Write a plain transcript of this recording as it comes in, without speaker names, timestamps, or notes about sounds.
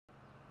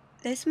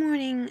This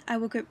morning, I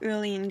woke up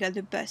early and got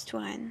the bus to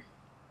Rennes.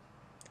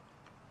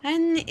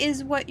 Rennes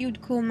is what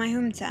you'd call my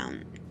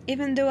hometown,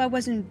 even though I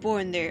wasn't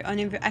born there or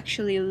never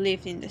actually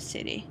lived in the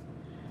city.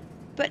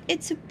 But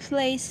it's a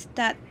place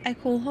that I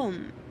call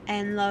home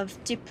and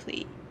love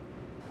deeply.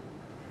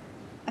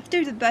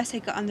 After the bus, I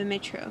got on the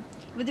metro.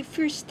 For the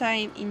first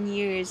time in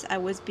years, I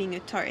was being a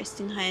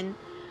tourist in Rennes,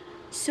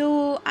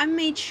 so I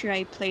made sure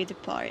I played the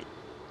part.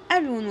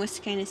 Everyone was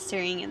kinda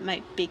staring at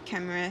my big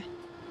camera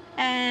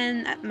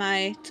and at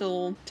my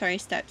tall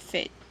tourist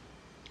outfit,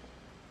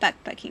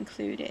 backpack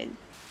included.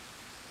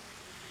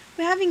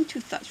 We're having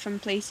two thoughts from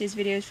places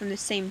videos from the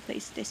same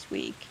place this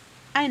week.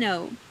 I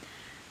know,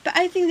 but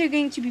I think they're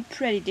going to be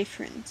pretty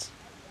different.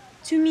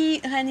 To me,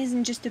 Rennes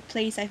isn't just a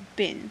place I've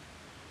been,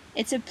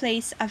 it's a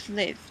place I've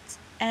lived,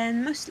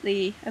 and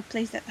mostly a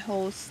place that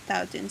holds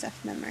thousands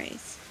of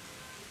memories.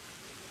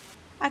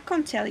 I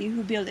can't tell you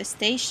who built the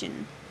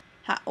station,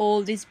 how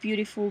old these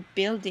beautiful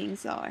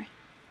buildings are.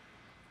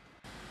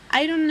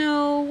 I don't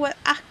know what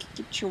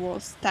architectural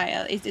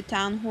style is the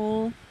town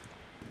hall,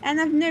 and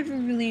I've never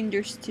really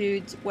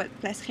understood what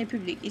Place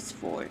République is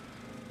for,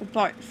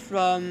 apart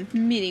from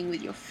meeting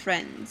with your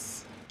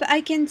friends. But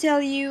I can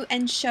tell you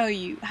and show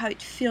you how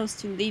it feels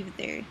to live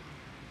there,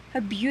 how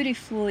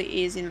beautiful it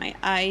is in my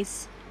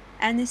eyes,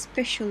 and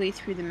especially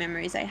through the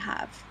memories I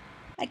have.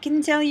 I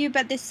can tell you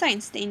about the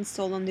signs they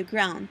install on the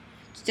ground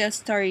to tell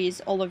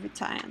stories all over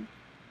town.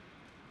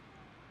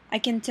 I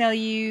can tell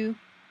you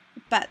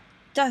about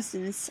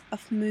dozens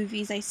of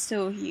movies I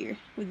saw here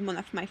with one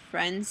of my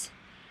friends,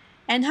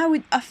 and how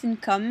we'd often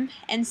come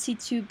and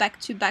sit back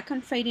to back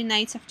on Friday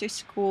nights after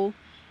school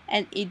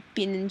and eat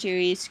Ben &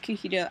 Jerry's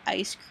cookie dough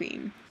ice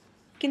cream.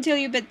 I can tell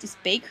you about this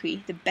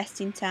bakery, the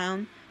best in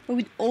town, where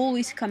we'd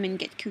always come and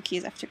get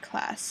cookies after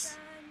class.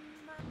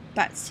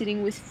 About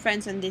sitting with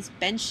friends on these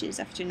benches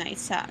after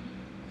nights out.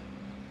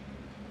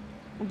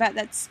 About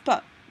that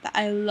spot that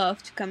I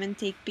love to come and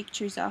take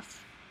pictures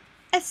of,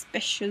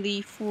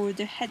 especially for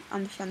the head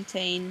on the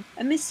fontaine,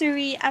 a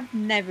mystery I've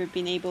never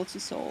been able to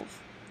solve.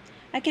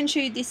 I can show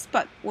you this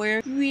spot where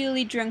a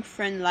really drunk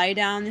friend lie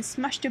down and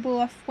smashed a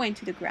bowl of wine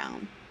to the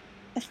ground,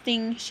 a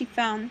thing she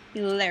found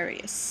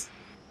hilarious.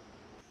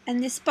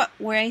 And this spot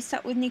where I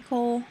sat with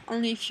Nicole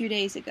only a few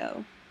days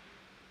ago.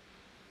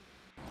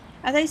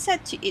 As I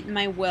sat to eat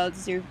my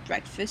well-deserved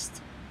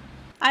breakfast,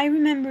 I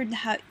remembered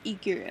how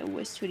eager I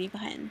was to leave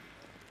Rennes.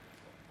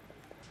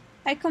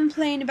 I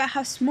complained about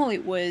how small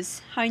it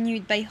was, how I knew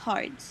it by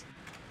heart.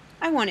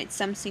 I wanted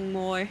something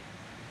more.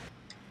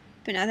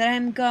 But now that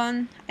I'm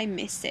gone, I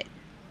miss it.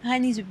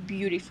 Rennes is a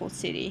beautiful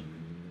city.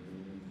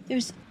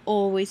 There's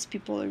always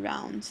people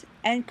around,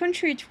 and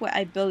contrary to what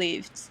I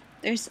believed,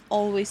 there's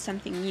always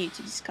something new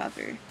to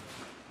discover.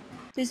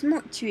 There's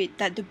more to it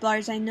than the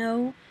bars I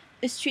know,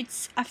 the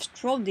streets I've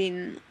strolled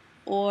in,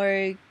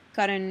 or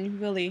gotten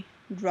really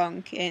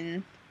drunk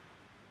in,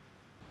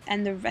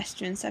 and the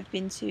restaurants I've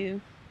been to.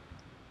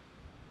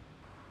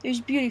 There's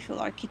beautiful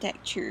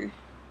architecture,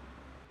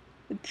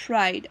 the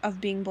pride of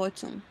being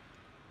Breton,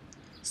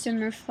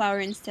 summer flower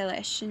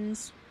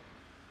installations,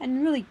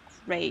 and really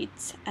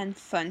great and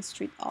fun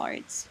street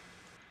art.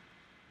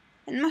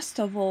 And most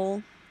of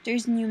all,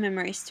 there's new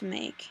memories to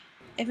make,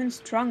 even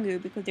stronger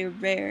because they're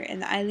rare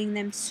and I link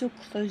them so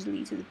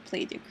closely to the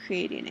place they're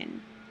created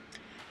in.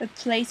 A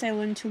place I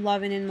learned to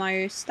love and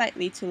admire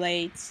slightly too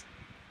late.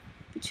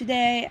 But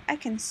today, I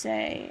can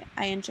say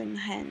I enjoy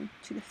Rennes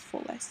to the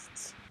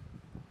fullest.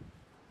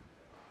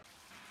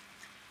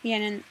 Yeah,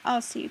 and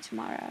I'll see you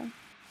tomorrow.